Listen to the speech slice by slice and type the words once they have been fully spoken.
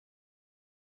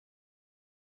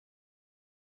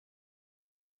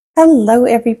Hello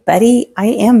everybody, I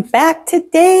am back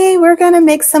today. We're going to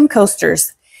make some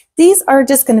coasters. These are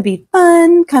just going to be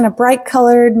fun, kind of bright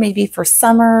colored, maybe for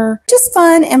summer, just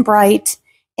fun and bright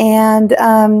and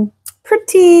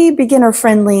pretty beginner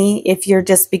friendly if you're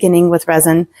just beginning with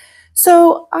resin.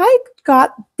 So I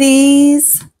got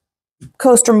these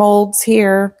coaster molds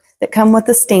here that come with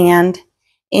a stand,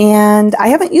 and I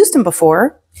haven't used them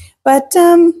before, but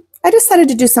I decided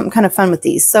to do something kind of fun with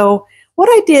these. So what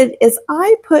I did is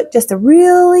I put just a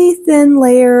really thin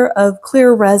layer of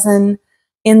clear resin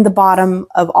in the bottom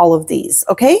of all of these,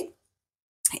 okay?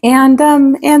 And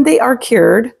they are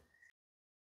cured.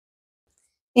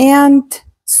 And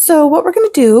so what we're going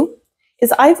to do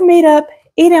is I've made up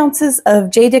 8 ounces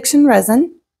of J-Diction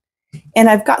resin, and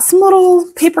I've got some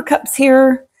little paper cups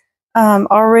here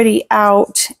already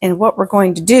out. And what we're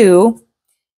going to do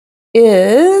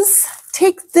is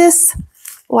take this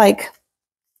like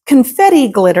confetti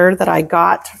glitter that I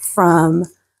got from,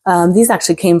 these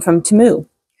actually came from Temu.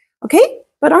 Okay,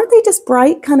 but aren't they just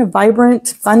bright, kind of vibrant,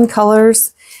 fun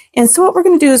colors? And so what we're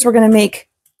going to do is we're going to make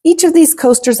each of these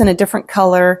coasters in a different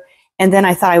color. And then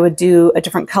I thought I would do a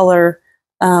different color,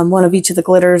 one of each of the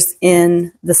glitters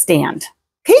in the stand.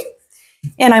 Okay,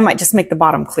 and I might just make the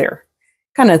bottom clear.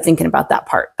 Kind of thinking about that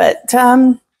part. But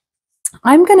I'm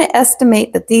going to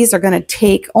estimate that these are going to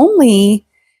take only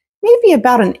maybe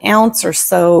about an ounce or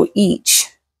so each.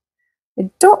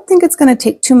 I don't think it's going to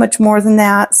take too much more than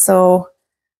that. So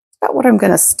that's about what I'm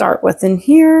going to start with in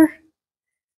here.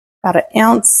 About an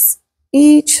ounce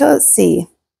each. Let's see.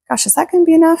 Gosh, is that going to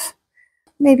be enough?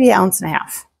 Maybe an ounce and a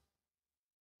half.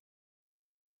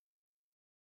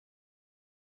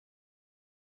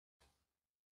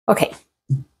 Okay,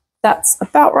 that's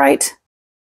about right.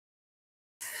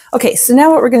 Okay, so now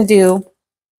what we're going to do,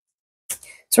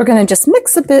 so we're going to just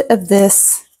mix a bit of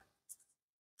this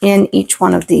in each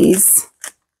one of these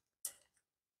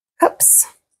cups.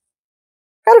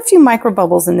 Got a few micro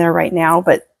bubbles in there right now,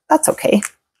 but that's okay.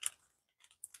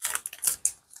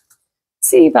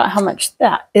 See about how much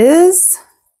that is.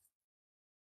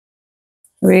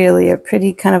 Really a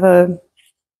pretty kind of a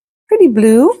pretty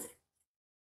blue.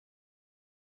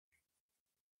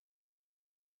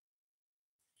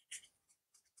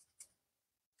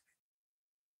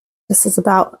 This is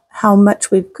about how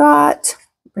much we've got.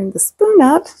 Bring the spoon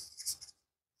up.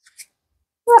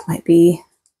 That might be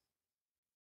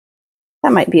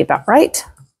about right.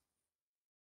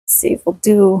 Let's see if we'll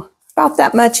do about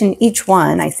that much in each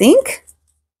one, I think.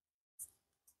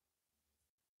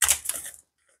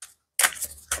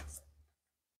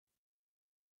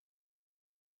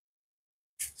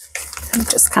 I'm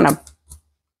just kind of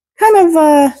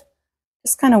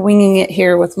winging it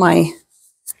here with my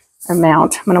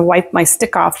amount. I'm going to wipe my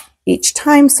stick off each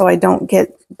time so I don't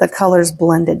get the colors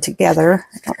blended together.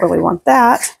 I don't really want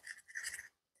that.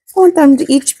 I want them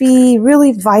to each be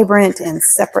really vibrant and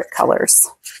separate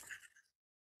colors.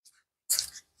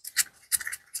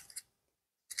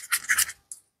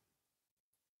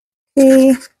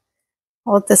 Okay,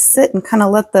 I'll let this sit and kind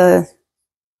of let the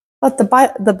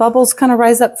bubbles kind of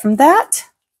rise up from that.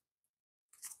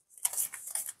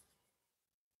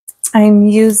 I'm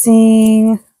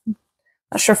using,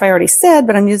 not sure if I already said,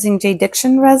 but I'm using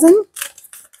J-Diction resin,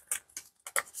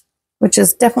 which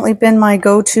has definitely been my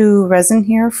go-to resin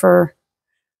here for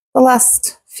the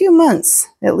last few months,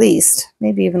 at least,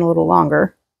 maybe even a little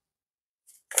longer.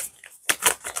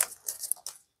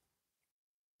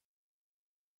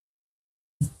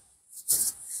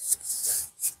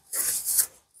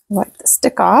 Wipe the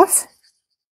stick off.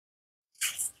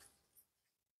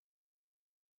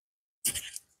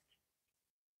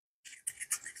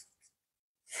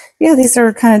 Yeah, these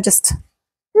are kind of just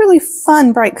really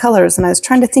fun, bright colors, and I was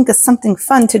trying to think of something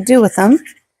fun to do with them.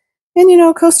 And you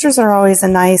know, coasters are always a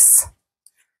nice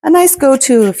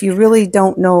go-to if you really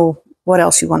don't know what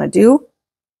else you want to do.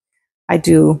 I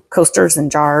do coasters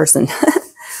and jars and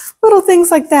little things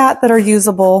like that that are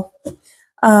usable.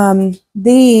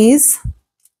 These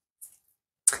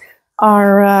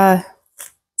are,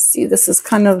 see, this is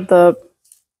kind of the,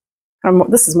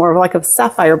 this is more of like a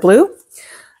sapphire blue.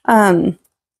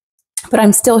 But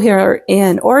I'm still here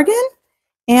in Oregon,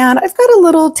 and I've got a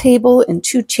little table and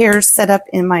 2 chairs set up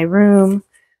in my room,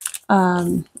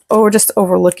 or just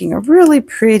overlooking a really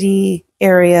pretty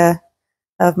area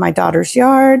of my daughter's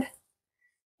yard.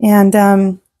 And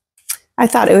I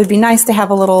thought it would be nice to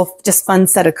have a little just fun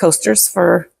set of coasters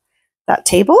for that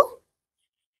table.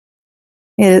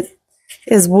 It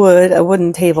is wood, a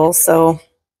wooden table, so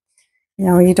you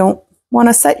know, you don't want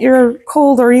to set your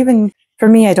cold, or even for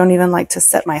me, I don't even like to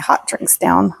set my hot drinks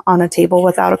down on a table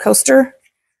without a coaster.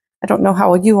 I don't know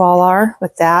how you all are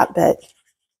with that, but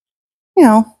you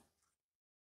know,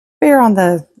 bear on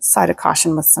the side of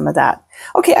caution with some of that.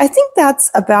 Okay, I think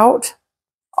that's about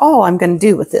all I'm going to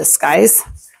do with this, guys.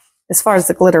 As far as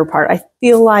the glitter part, I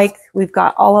feel like we've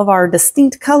got all of our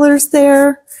distinct colors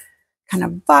there, kind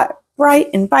of bright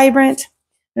and vibrant.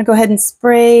 I'm going to go ahead and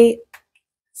spray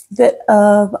a bit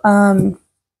of,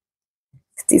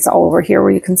 get these all over here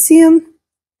where you can see them.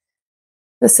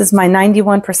 This is my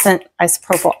 91%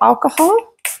 isopropyl alcohol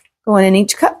going in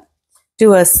each cup.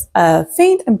 Do a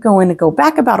feint. I'm going to go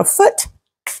back about a foot,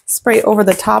 spray over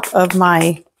the top of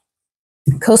my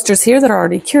coasters here that are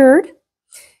already cured.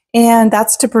 And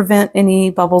that's to prevent any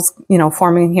bubbles, you know,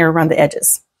 forming here around the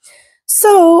edges.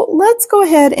 So let's go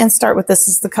ahead and start with this.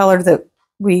 This is the color that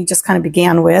we just kind of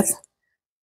began with.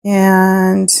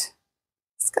 And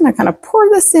just going to kind of pour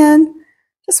this in.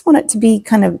 Just want it to be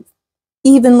kind of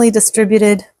evenly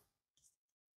distributed.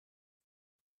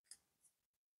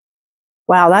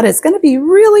 Wow, that is going to be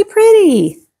really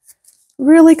pretty.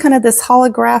 Really kind of this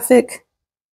holographic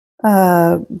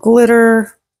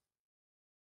glitter.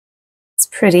 It's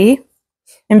pretty.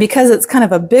 And because it's kind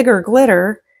of a bigger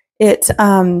glitter, it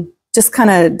just kind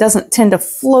of doesn't tend to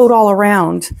float all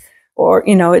around, or,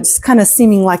 you know, it's kind of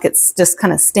seeming like it's just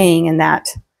kind of staying in that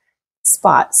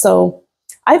spot. So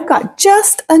I've got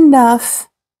just enough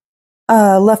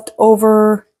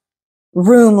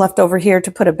room left over here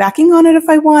to put a backing on it if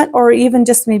I want, or even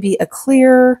just maybe a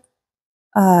clear.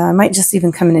 I might just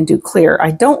even come in and do clear.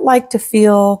 I don't like to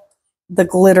feel the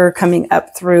glitter coming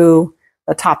up through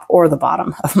the top or the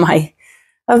bottom of my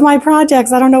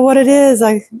projects. I don't know what it is.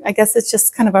 I guess it's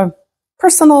just kind of a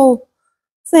personal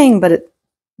thing, but it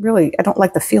really, I don't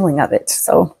like the feeling of it.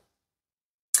 So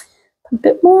a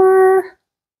bit more,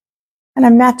 and I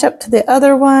match up to the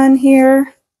other one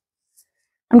here.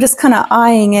 I'm just kind of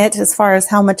eyeing it as far as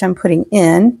how much I'm putting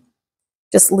in,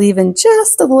 just leaving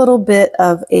just a little bit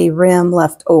of a rim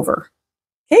left over.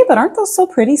 Okay, but aren't those so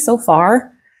pretty so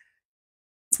far?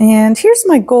 And here's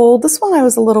my gold. This one I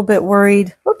was a little bit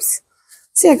worried. Whoops.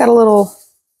 See, I got a little,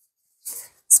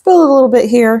 spilled a little bit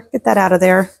here. Get that out of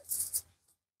there.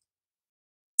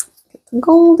 Get the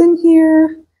gold in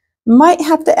here. Might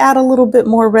have to add a little bit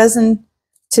more resin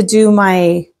to do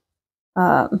my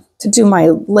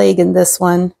leg in this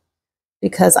one,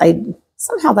 because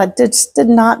somehow that did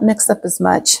not mix up as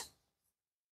much.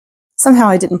 Somehow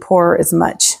I didn't pour as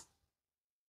much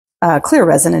clear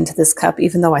resin into this cup,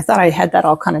 even though I thought I had that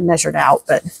all kind of measured out,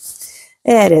 but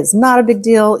it is not a big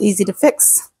deal, easy to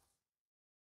fix.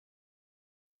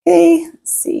 Okay,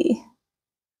 let's see.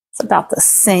 It's about the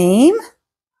same.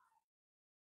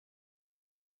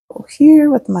 Go here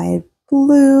with my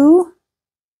blue.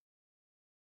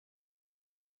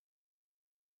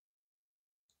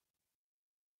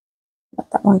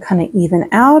 Let that one kind of even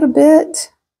out a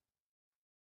bit.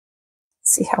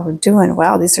 Let's see how we're doing.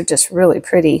 Wow, these are just really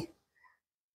pretty.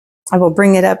 I will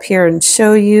bring it up here and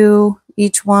show you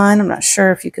each one. I'm not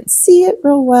sure if you can see it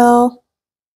real well.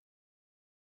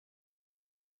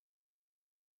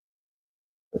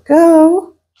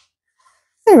 Go.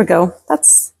 There we go.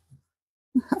 That's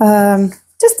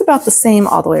just about the same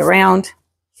all the way around.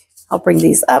 I'll bring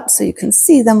these up so you can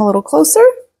see them a little closer.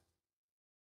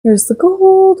 Here's the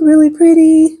gold, really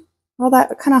pretty. All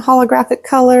that kind of holographic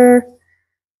color.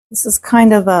 This is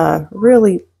kind of a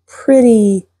really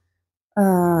pretty,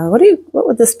 what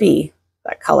would this be?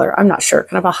 That color, I'm not sure.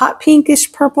 Kind of a hot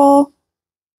pinkish purple.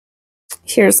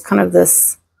 Here's kind of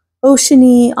this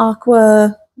oceany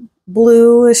aqua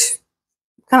bluish,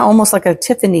 kind of almost like a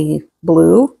Tiffany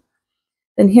blue.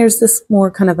 Then here's this more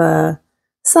kind of a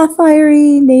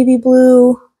sapphire-y navy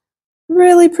blue.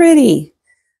 Really pretty.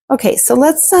 Okay, so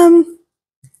let's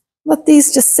let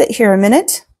these just sit here a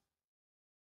minute.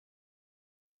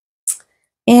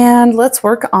 And let's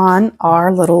work on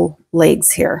our little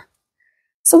legs here.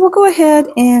 So we'll go ahead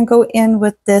and go in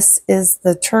with, this is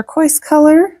the turquoise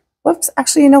color. Whoops,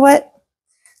 actually, you know what?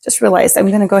 Just realized I'm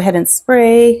going to go ahead and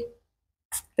spray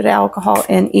a bit of alcohol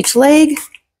in each leg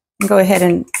and go ahead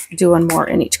and do one more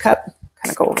in each cup.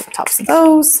 Kind of go over the tops of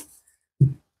those.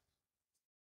 And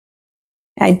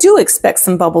I do expect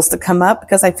some bubbles to come up,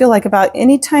 because I feel like about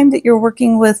any time that you're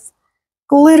working with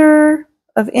glitter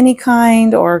of any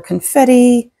kind or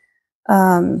confetti,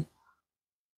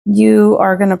 you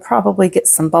are going to probably get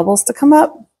some bubbles to come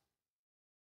up.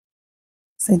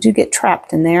 So they do get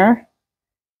trapped in there.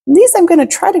 And these I'm going to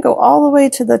try to go all the way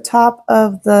to the top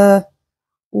of the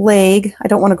leg. I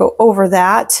don't want to go over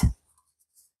that.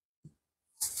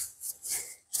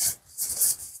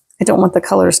 I don't want the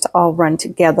colors to all run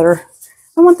together.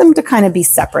 I want them to kind of be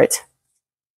separate.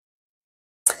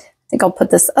 I think I'll put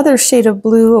this other shade of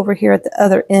blue over here at the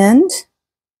other end.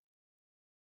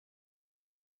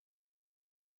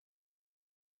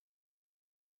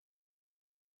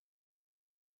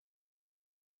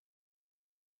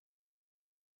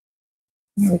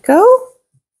 There we go.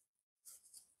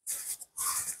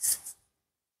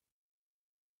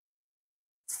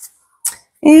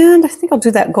 And I think I'll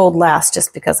do that gold last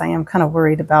just because I am kind of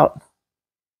worried about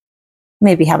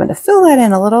maybe having to fill that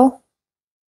in a little.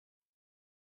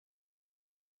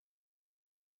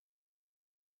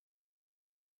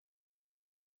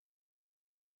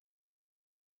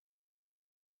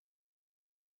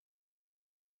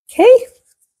 Okay.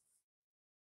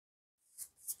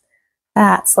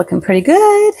 That's looking pretty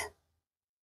good.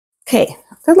 Okay,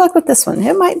 good luck with this one.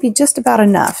 It might be just about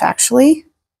enough, actually.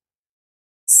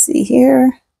 Let's see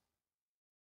here.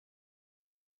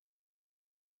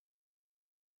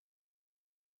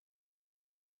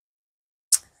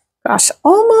 Gosh,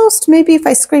 almost. Maybe if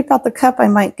I scrape out the cup, I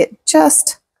might get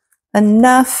just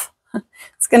enough.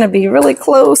 It's going to be really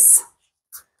close.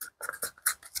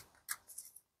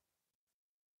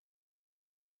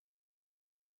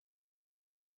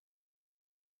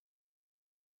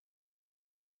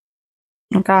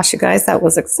 Oh gosh, you guys, that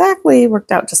was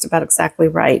worked out just about exactly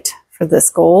right for this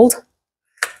gold.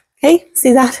 Okay,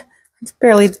 see that?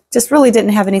 Just really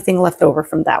didn't have anything left over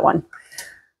from that one.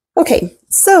 Okay,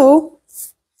 so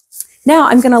now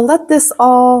I'm going to let this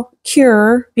all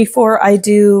cure before I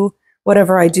do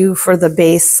whatever I do for the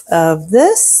base of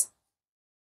this.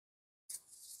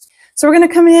 So we're going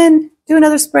to come in, do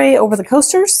another spray over the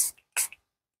coasters.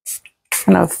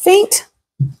 Kind of faint.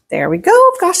 There we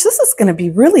go. Gosh, this is going to be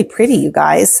really pretty, you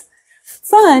guys.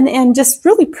 Fun and just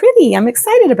really pretty. I'm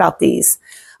excited about these.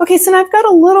 Okay, so now I've got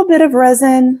a little bit of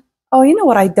resin. Oh, you know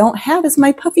what I don't have is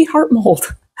my puffy heart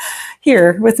mold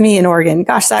here with me in Oregon.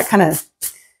 Gosh, that kind of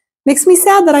makes me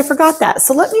sad that I forgot that.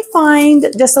 So let me find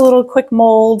just a little quick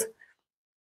mold,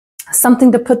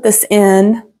 something to put this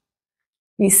in. Let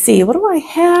me see, what do I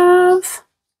have?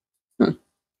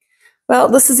 Well,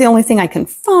 this is the only thing I can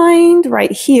find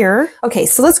right here. Okay,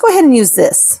 so let's go ahead and use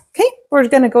this. Okay, we're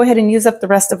going to go ahead and use up the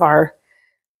rest of our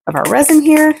resin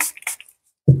here.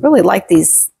 Really like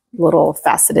these little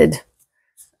faceted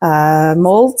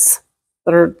molds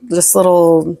that are just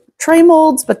little tray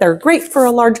molds, but they're great for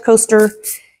a large coaster,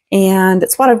 and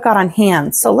it's what I've got on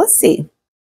hand. So let's see.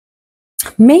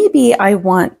 Maybe I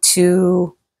want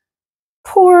to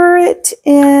pour it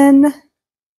in.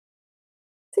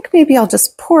 I think maybe I'll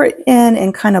just pour it in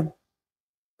and kind of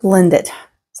blend it.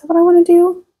 Is that what I want to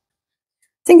do?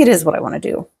 I think it is what I want to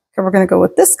do. Okay, we're going to go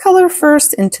with this color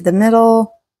first into the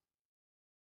middle.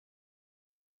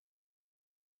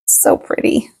 So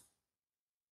pretty.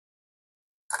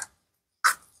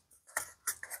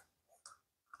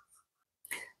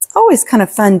 It's always kind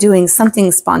of fun doing something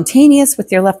spontaneous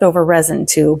with your leftover resin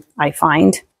too, I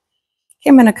find. Okay,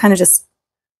 I'm going to kind of just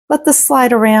let this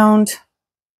slide around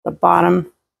the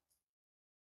bottom.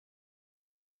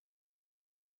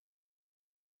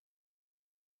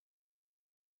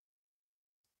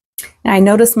 Now I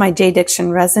notice my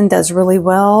J-Diction resin does really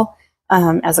well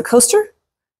as a coaster.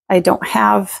 I don't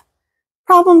have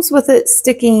problems with it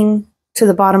sticking to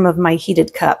the bottom of my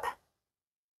heated cup.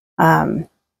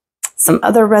 Some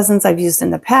other resins I've used in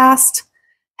the past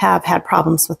have had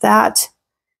problems with that.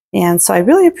 And so I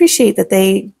really appreciate that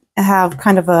they have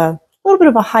kind of a little bit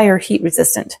of a higher heat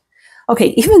resistant. Okay,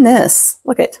 even this,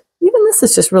 look at, even this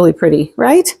is just really pretty,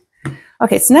 right?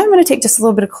 Okay, so now I'm going to take just a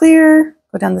little bit of clear,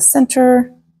 go down the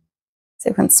center. See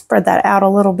if I can spread that out a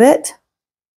little bit.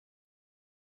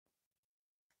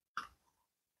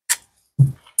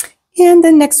 And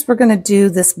then next we're going to do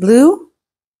this blue.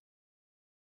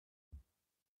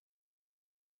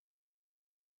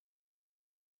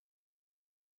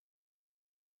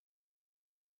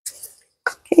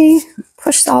 Okay,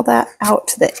 push all that out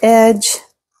to the edge.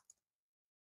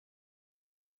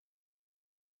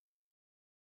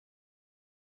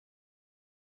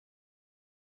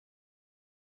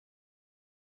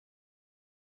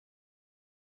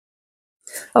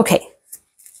 Okay,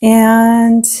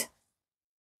 and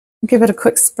give it a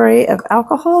quick spray of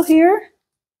alcohol here.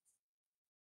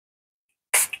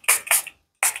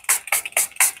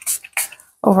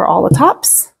 Over all the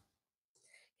tops.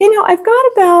 You know, I've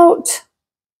got about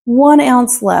 1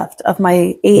 ounce left of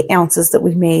my 8 ounces that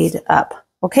we made up.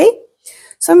 Okay,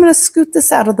 so I'm going to scoot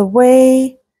this out of the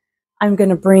way. I'm going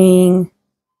to bring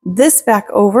this back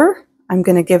over. I'm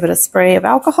going to give it a spray of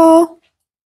alcohol.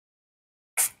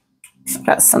 I've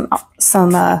got some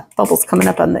bubbles coming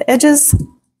up on the edges.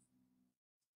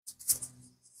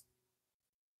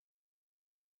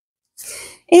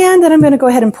 And then I'm going to go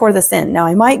ahead and pour this in. Now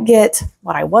I might get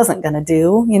what I wasn't going to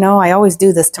do. You know, I always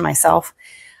do this to myself.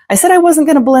 I said I wasn't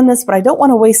going to blend this, but I don't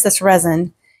want to waste this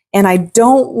resin. And I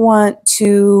don't want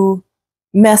to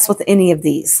mess with any of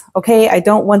these. Okay, I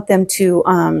don't want them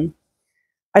to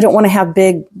I don't want to have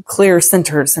big clear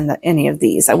centers in any of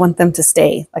these. I want them to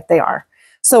stay like they are.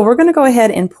 So we're going to go ahead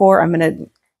and pour. I'm going to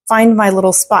find my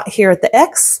little spot here at the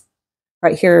X.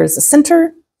 Right here is the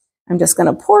center. I'm just going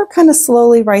to pour kind of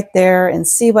slowly right there and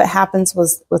see what happens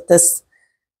with this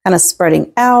kind of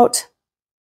spreading out.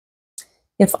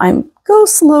 If I go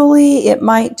slowly, it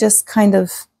might just kind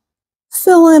of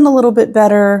fill in a little bit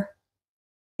better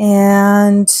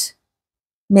and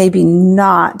maybe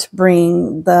not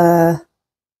bring the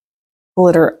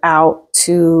glitter out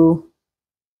to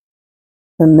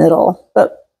the middle,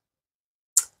 but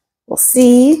we'll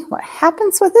see what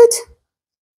happens with it.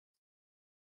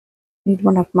 Need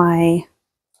one of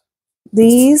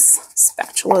these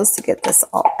spatulas to get this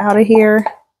all out of here.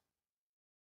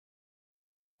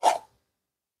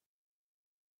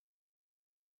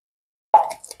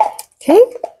 Okay,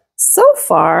 so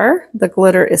far the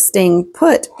glitter is staying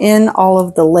put in all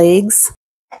of the legs.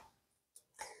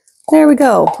 There we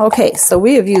go. Okay, so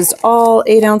we have used all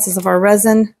 8 ounces of our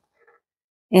resin,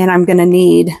 and I'm going to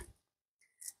need,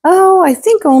 I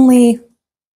think only,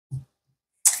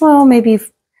 well, maybe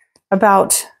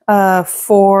about probably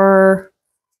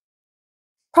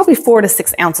 4 to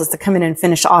 6 ounces to come in and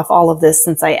finish off all of this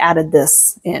since I added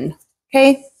this in.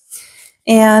 Okay,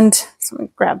 and so I'm going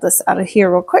to grab this out of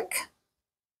here real quick.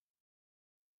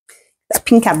 That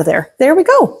pink out of there. There we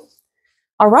go.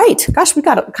 All right, gosh, we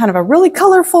got kind of a really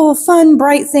colorful, fun,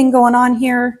 bright thing going on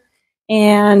here,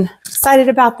 and excited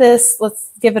about this. Let's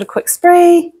give it a quick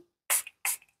spray.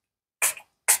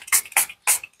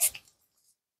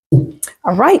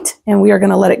 All right, and we are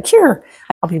going to let it cure.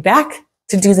 I'll be back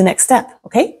to do the next step,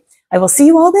 okay? I will see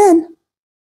you all then.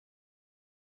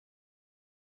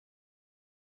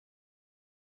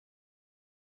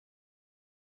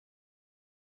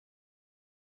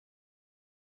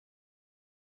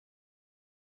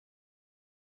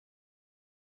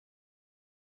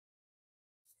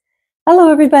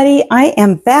 Hello, everybody. I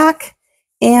am back,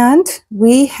 and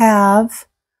we have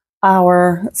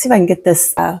let's see if I can get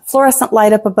this fluorescent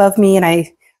light up above me. And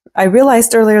I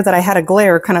realized earlier that I had a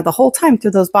glare kind of the whole time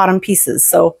through those bottom pieces.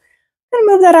 So I'm going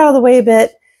to move that out of the way a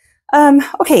bit.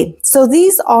 Okay, so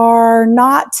these are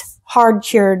not hard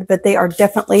cured, but they are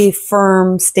definitely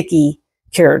firm, sticky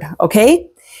cured, okay?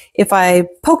 If I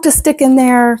poked a stick in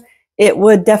there, it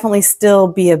would definitely still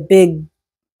be a big,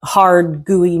 hard,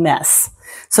 gooey mess.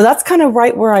 So that's kind of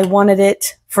right where I wanted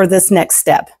it for this next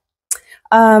step.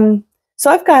 So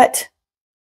I've got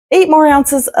 8 more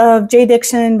ounces of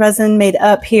J-Diction resin made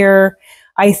up here.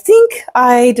 I think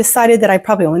I decided that I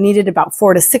probably only needed about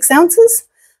 4 to 6 ounces,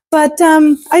 but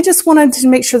I just wanted to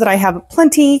make sure that I have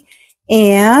plenty.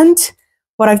 And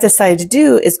what I've decided to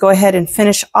do is go ahead and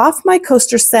finish off my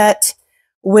coaster set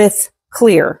with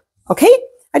clear. Okay,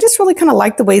 I just really kind of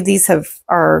like the way these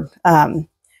are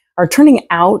turning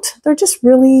out. They're just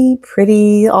really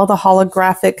pretty. All the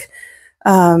holographic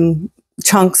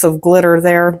chunks of glitter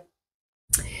there.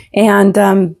 And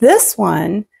this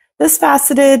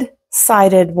faceted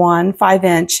sided one,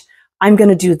 5-inch, I'm going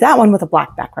to do that one with a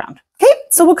black background. Okay,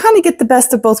 so we'll kind of get the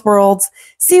best of both worlds,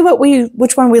 see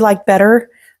which one we like better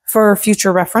for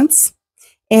future reference.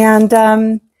 And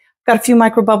got a few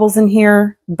micro bubbles in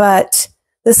here, but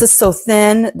this is so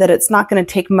thin that it's not going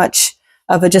to take much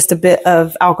of just a bit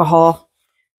of alcohol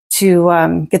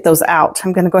to get those out.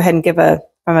 I'm going to go ahead and give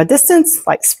from a distance,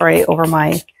 like spray over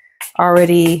my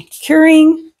already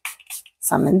curing,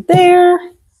 some in there,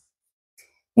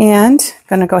 and I'm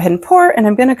going to go ahead and pour, and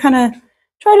I'm going to kind of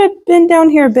try to bend down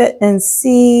here a bit and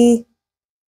see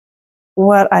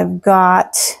what I've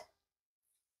got.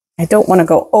 I don't want to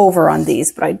go over on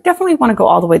these, but I definitely want to go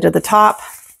all the way to the top.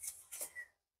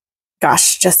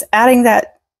 Gosh, just adding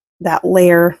that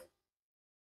layer,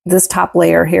 this top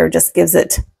layer here just gives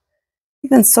it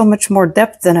even so much more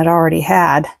depth than it already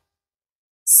had.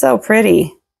 So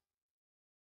pretty.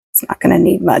 It's not going to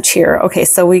need much here. Okay,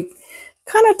 so we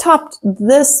kind of topped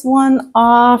this one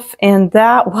off, and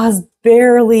that was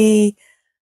barely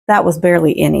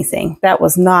anything. That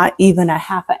was not even a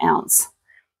 ½ ounce.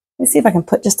 Let me see if I can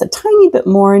put just a tiny bit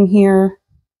more in here.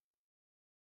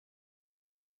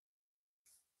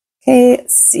 Okay,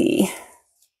 let's see. I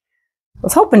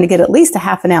was hoping to get at least a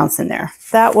 ½ ounce in there.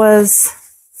 That was,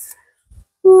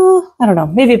 I don't know,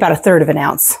 maybe about 1/3 of an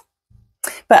ounce.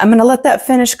 But I'm going to let that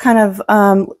finish kind of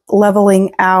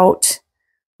leveling out.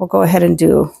 We'll go ahead and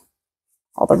do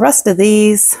all the rest of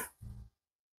these.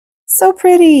 So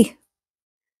pretty.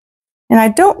 And I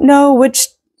don't know which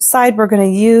side we're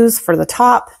going to use for the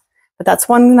top, but that's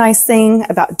one nice thing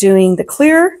about doing the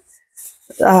clear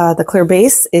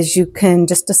base is you can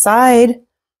just decide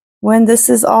when this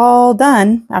is all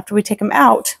done, after we take them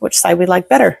out, which side we like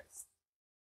better.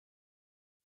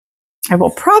 I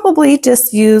will probably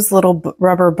just use little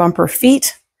rubber bumper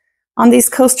feet on these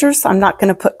coasters. I'm not going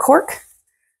to put cork.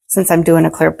 Since I'm doing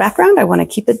a clear background, I want to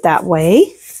keep it that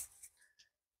way.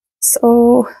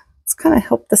 So let's kind of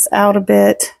help this out a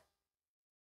bit.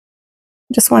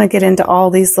 I just want to get into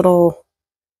all these little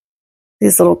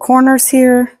corners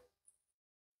here.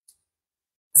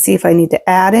 See if I need to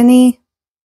add any.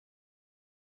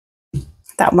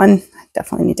 That one I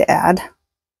definitely need to add. I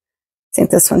think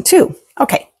this one too.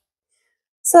 Okay,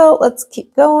 so let's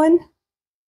keep going.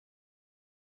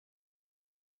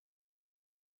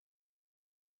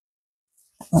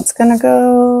 That one's gonna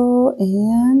go,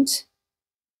 and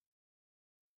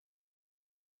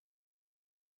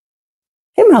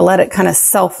I'm gonna let it kind of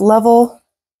self-level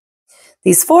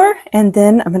these four, and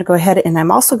then I'm gonna go ahead and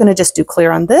I'm also gonna just do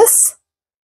clear on this.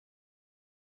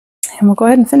 And we'll go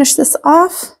ahead and finish this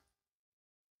off.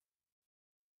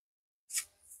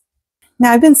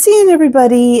 Now I've been seeing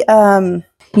everybody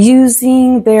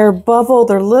using their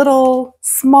little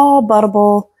small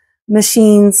buttable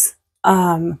machines.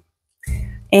 And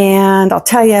I'll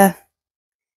tell you,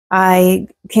 I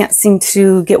can't seem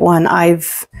to get one.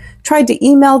 I've tried to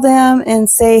email them and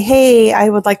say, hey, I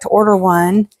would like to order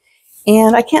one.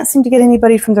 And I can't seem to get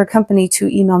anybody from their company to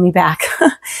email me back.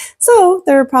 So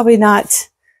they're probably not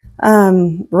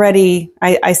ready.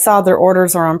 I saw their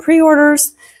orders are on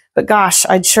pre-orders, but gosh,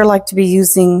 I'd sure like to be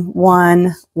using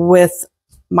one with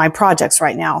my projects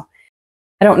right now.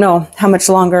 I don't know how much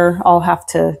longer I'll have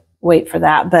to wait for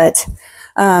that, but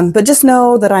just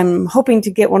know that I'm hoping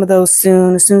to get one of those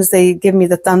soon. As soon as they give me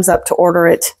the thumbs up to order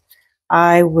it,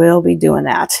 I will be doing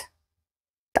that.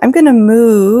 I'm going to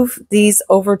move these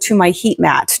over to my heat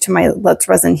mat, to my Let's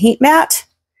Resin heat mat.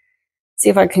 See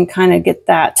if I can kind of get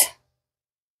that.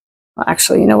 Well,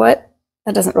 actually, you know what?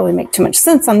 That doesn't really make too much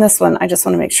sense on this one. I just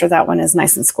want to make sure that one is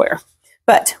nice and square.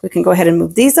 But we can go ahead and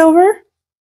move these over.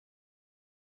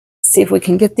 See if we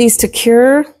can get these to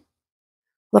cure a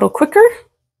little quicker.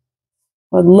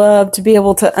 Would love to be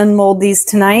able to unmold these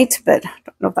tonight, but I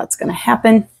don't know if that's going to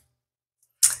happen.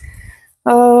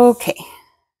 Okay, let's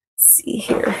see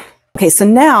here. Okay, so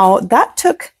now that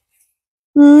took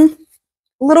a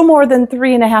little more than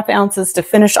 3.5 ounces to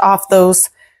finish off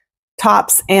those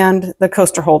tops and the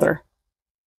coaster holder.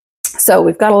 So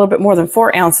we've got a little bit more than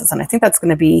 4 ounces, and I think that's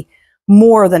going to be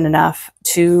more than enough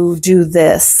to do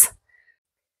this.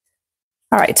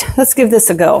 All right, let's give this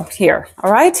a go here.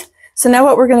 All right, so now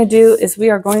what we're going to do is we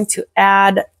are going to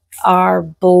add our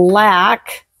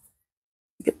black.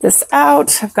 Get this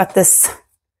out. I've got this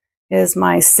is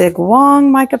my Sig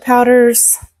Wong mica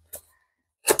powders.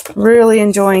 Really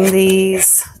enjoying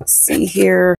these. Let's see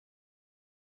here.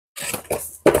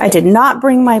 I did not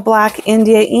bring my black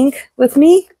India ink with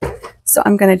me, so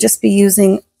I'm going to just be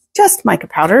using just mica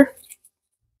powder.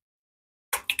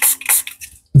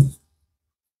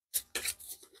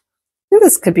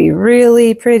 This could be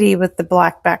really pretty with the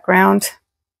black background.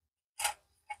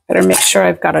 Better make sure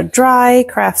I've got a dry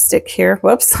craft stick here.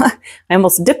 Whoops, I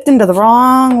almost dipped into the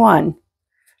wrong one.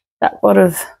 That would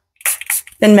have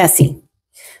been messy.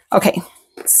 Okay,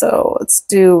 so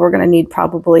we're going to need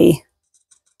probably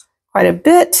quite a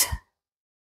bit.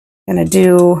 I'm going to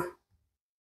do,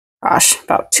 gosh,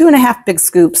 about 2.5 big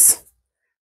scoops.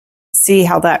 See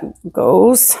how that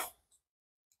goes.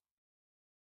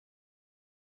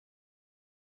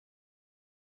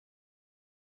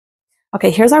 Okay,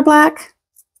 here's our black.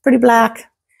 Pretty black.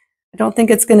 I don't think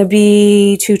it's going to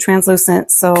be too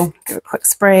translucent, so give a quick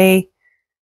spray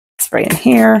in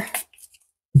here.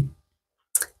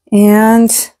 And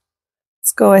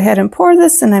let's go ahead and pour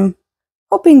this, and I'm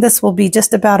hoping this will be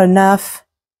just about enough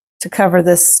to cover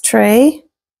this tray.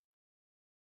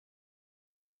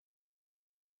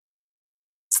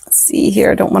 Let's see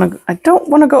here. I don't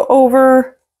want to go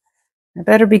over. I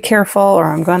better be careful, or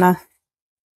I'm gonna.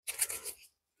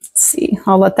 Let's see.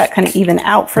 I'll let that kind of even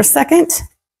out for a second.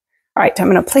 All right,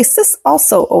 I'm going to place this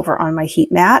also over on my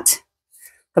heat mat.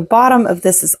 The bottom of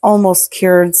this is almost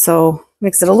cured, so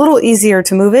makes it a little easier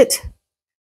to move it.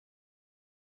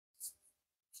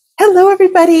 Hello,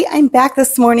 everybody. I'm back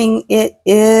this morning. It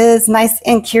is nice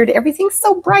and cured. Everything's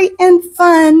so bright and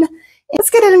fun. Let's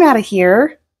get them out of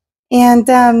here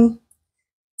and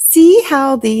see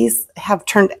how these have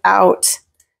turned out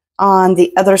on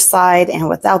the other side and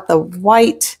without the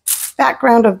white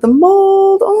background of the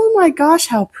mold. Oh my gosh,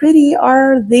 how pretty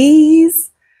are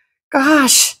these?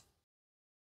 Gosh,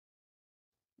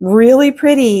 really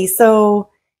pretty. So,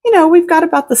 you know, we've got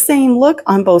about the same look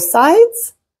on both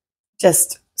sides.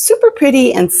 Just super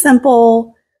pretty and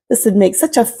simple. This would make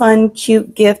such a fun,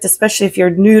 cute gift, especially if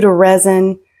you're new to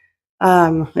resin.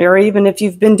 or even if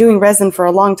you've been doing resin for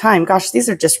a long time. Gosh, these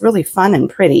are just really fun and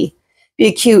pretty. Be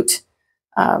a cute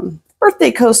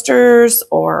birthday coasters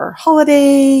or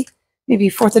holiday, maybe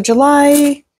 4th of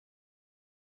July.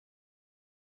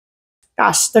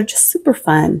 Gosh, they're just super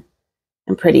fun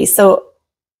and pretty. So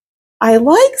I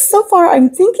like, so far, I'm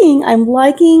thinking I'm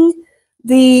liking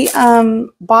the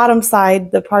bottom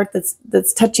side, the part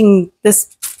that's touching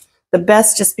this the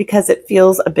best, just because it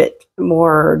feels a bit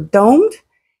more domed.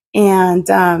 And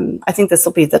I think this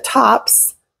will be the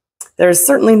tops. There's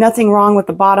certainly nothing wrong with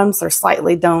the bottoms. They're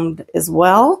slightly domed as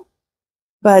well.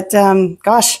 But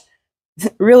gosh,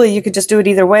 really, you could just do it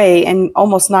either way and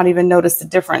almost not even notice the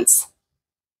difference.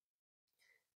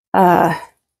 Yeah,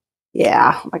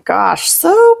 oh my gosh,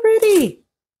 so pretty.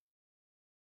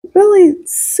 Really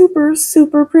super,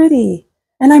 super pretty.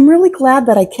 And I'm really glad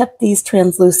that I kept these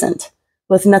translucent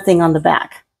with nothing on the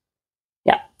back.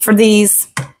 Yeah, for these,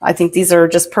 I think these are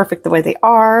just perfect the way they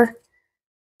are.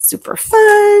 Super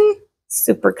fun,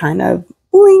 super kind of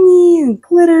blingy and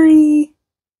glittery.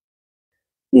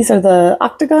 These are the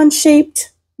octagon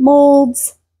shaped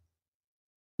molds.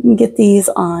 You can get these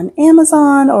on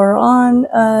Amazon or on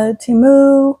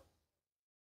Temu.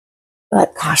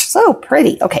 But gosh, so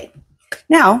pretty. Okay,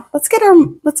 now let's get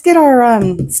our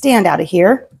stand out of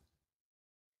here.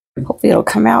 Hopefully it'll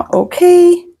come out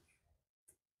okay.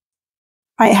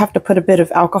 Might have to put a bit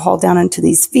of alcohol down into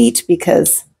these feet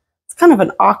because it's kind of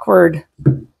an awkward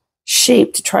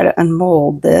shape to try to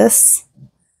unmold this.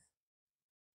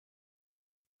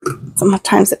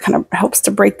 Sometimes it kind of helps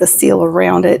to break the seal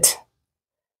around it.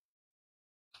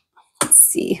 Let's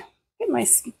see, get my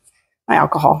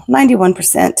alcohol,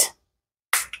 91%.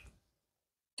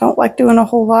 Don't like doing a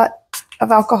whole lot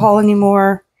of alcohol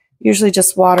anymore. Usually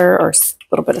just water or a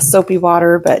little bit of soapy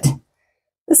water, but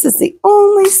this is the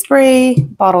only spray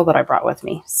bottle that I brought with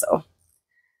me. So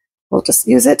we'll just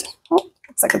use it. Oh,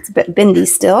 looks like it's a bit bendy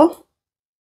still.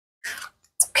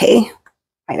 It's okay.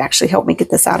 Might actually help me get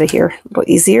this out of here a little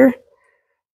easier.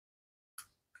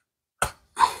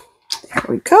 There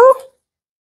we go.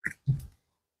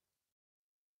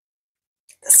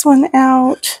 This one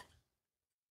out.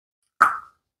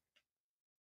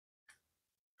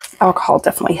 Alcohol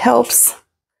definitely helps.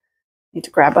 Need to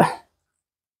grab a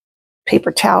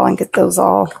paper towel and get those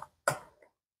all,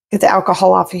 get the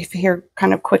alcohol off of here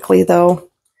kind of quickly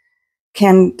though.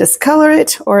 Can discolor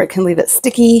it or it can leave it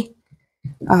sticky.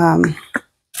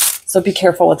 So be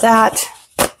careful with that.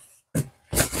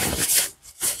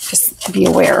 Just be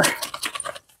aware.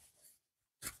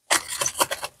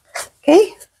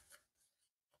 Okay.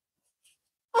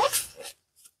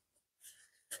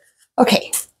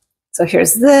 Okay. So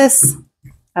here's this.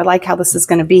 I like how this is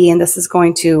going to be, and this is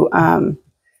going to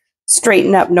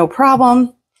straighten up no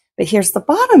problem. But here's the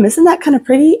bottom. Isn't that kind of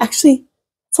pretty? Actually,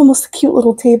 it's almost a cute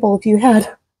little table if you've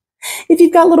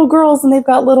got little girls and they've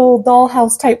got little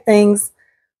dollhouse type things.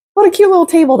 What a cute little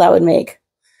table that would make.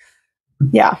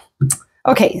 Yeah.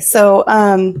 Okay, so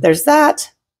there's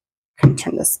that. I'm going to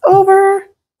turn this over.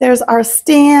 There's our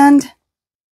stand.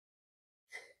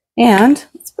 And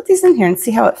let's put these in here and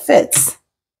see how it fits.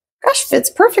 Gosh, fits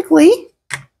perfectly.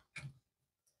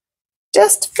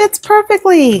 Just fits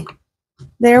perfectly.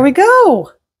 There we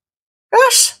go.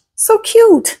 Gosh, so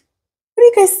cute. What do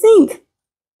you guys think?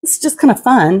 This is just kind of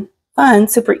fun. Fun,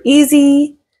 super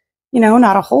easy. You know,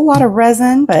 not a whole lot of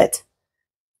resin, but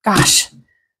gosh.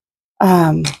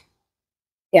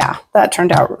 Yeah, that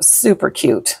turned out super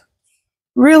cute.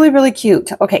 Really, really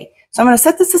cute. Okay, so I'm going to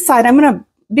set this aside.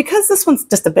 Because this one's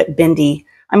just a bit bendy,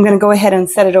 I'm going to go ahead and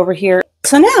set it over here.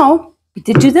 So now we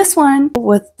did do this one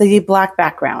with the black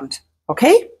background.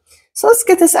 Okay, so let's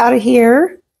get this out of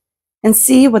here and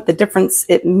see what the difference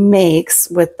it makes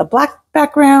with the black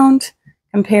background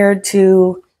compared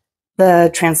to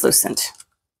the translucent.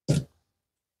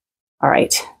 All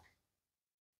right,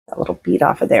 a little bead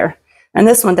off of there. And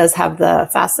this one does have the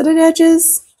faceted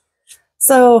edges.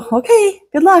 So, okay,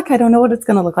 good luck. I don't know what it's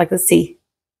going to look like. Let's see.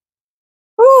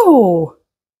 Oh,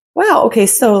 wow. Okay,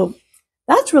 so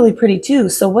that's really pretty too.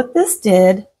 So what this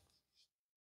did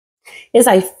is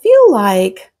I feel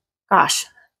like, gosh,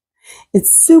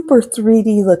 it's super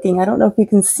 3D looking. I don't know if you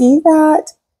can see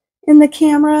that in the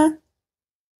camera.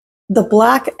 The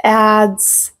black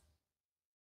adds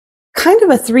kind of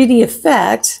a 3D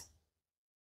effect.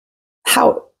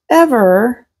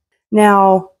 However,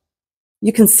 now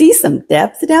you can see some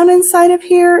depth down inside of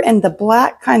here, and the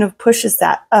black kind of pushes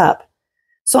that up.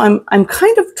 So I'm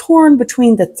kind of torn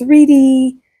between the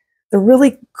 3D, the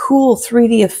really cool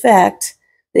 3D effect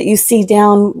that you see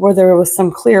down where there was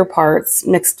some clear parts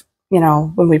mixed, you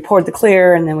know, when we poured the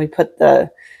clear and then we put the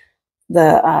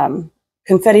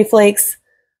confetti flakes.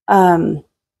 I'm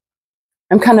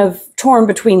kind of torn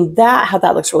between that, how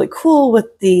that looks really cool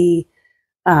with the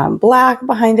black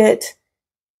behind it,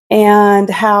 and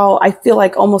how I feel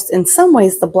like almost in some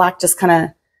ways the black just kind of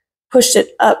pushed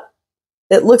it up.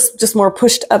 It looks just more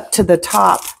pushed up to the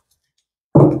top,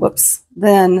 whoops,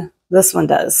 than this one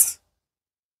does.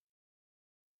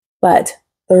 But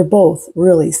they're both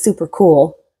really super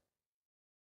cool.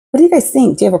 What do you guys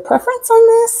think? Do you have a preference on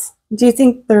this? Do you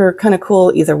think they're kind of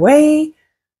cool either way?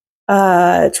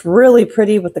 It's really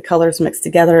pretty with the colors mixed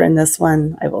together in this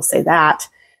one, I will say that.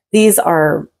 These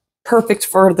are perfect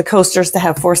for the coasters to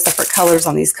have 4 separate colors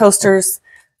on these coasters.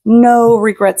 No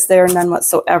regrets there, none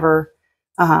whatsoever.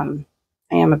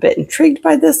 I am a bit intrigued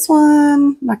by this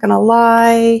one, not gonna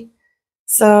lie.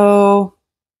 So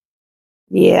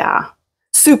yeah,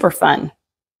 super fun.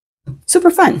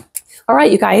 Super fun. All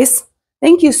right, you guys,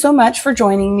 thank you so much for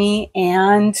joining me,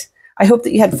 and I hope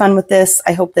that you had fun with this.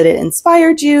 I hope that it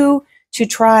inspired you to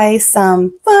try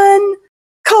some fun,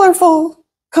 colorful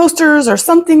coasters or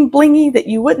something blingy that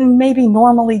you wouldn't maybe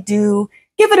normally do.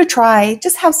 Give it a try.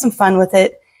 Just have some fun with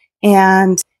it.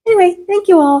 And anyway, thank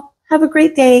you all. Have a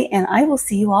great day, and I will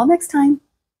see you all next time.